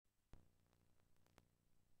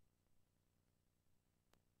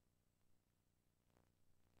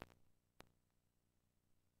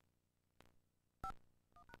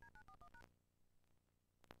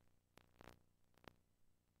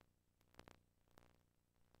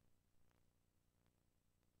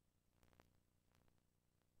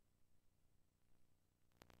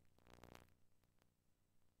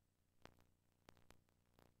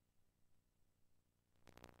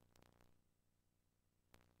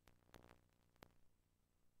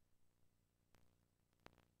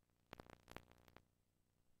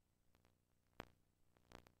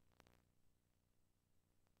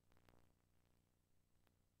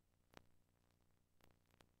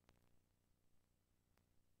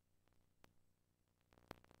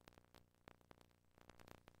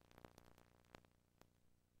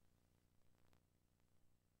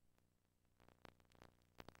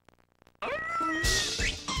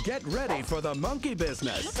Get ready for the monkey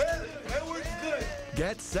business. That works good.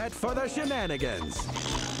 Get set for the shenanigans.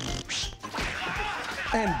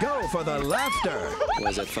 And go for the laughter.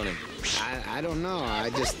 Was it funny? I don't know.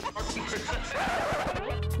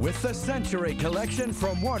 With the Century Collection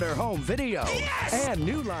from Warner Home Video. Yes! And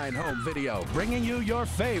New Line Home Video, bringing you your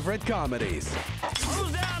favorite comedies.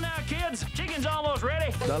 Who's down now, kids? Chicken's almost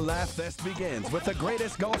ready. The Laugh Fest begins with the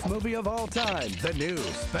greatest golf movie of all time, the new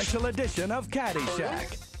special edition of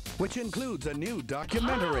Caddyshack, which includes a new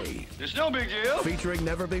documentary. It's no big deal. Featuring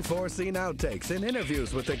never-before-seen outtakes and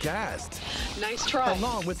interviews with the cast. Nice try.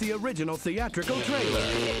 Along with the original theatrical trailer.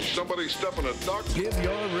 Somebody step in a duck. Give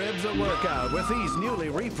your ribs a workout with these newly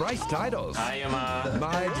repriced titles. I am,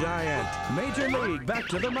 My Giant, Major League, Back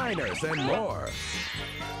to the Minors, and more.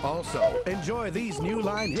 Also, enjoy these New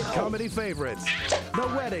Line hit comedy favorites, The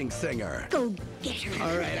Wedding Singer. Go get her.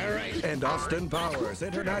 All right. And Austin Powers,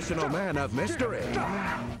 International Man of Mystery.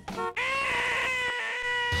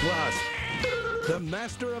 Plus, the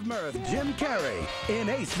master of mirth, Jim Carrey, in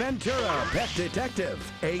Ace Ventura, Pet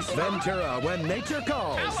Detective. Ace Ventura, When Nature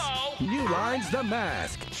Calls. Hello. New Line's The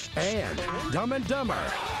Mask. And Dumb and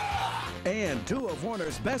Dumber. And two of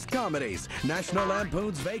Warner's best comedies, National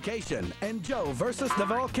Lampoon's Vacation and Joe versus the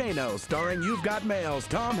Volcano, starring You've Got Mail's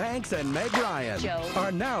Tom Hanks and Meg Ryan, Joe.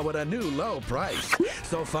 are now at a new low price.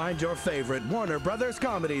 So find your favorite Warner Brothers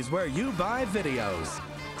comedies where you buy videos.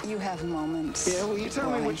 You have moments. Yeah, well, you tell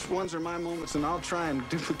me which ones are my moments, and I'll try and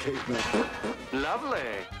duplicate them. Lovely.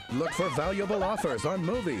 Look for valuable offers on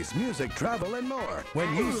movies, music, travel, and more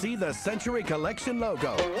when you see the Century Collection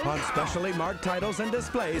logo on specially marked titles and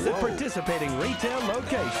displays at participating retail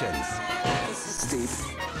locations. Steve.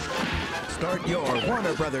 Start your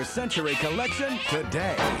Warner Brothers Century Collection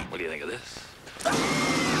today. What do you think of this?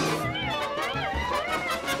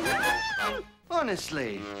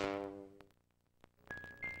 Honestly.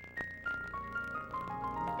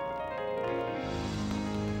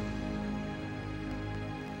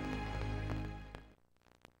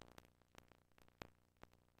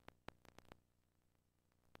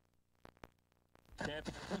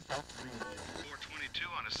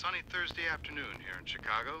 On a sunny Thursday afternoon here in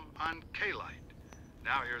Chicago on K-Light.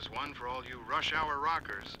 Now here's one for all you rush hour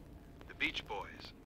rockers, the Beach Boys.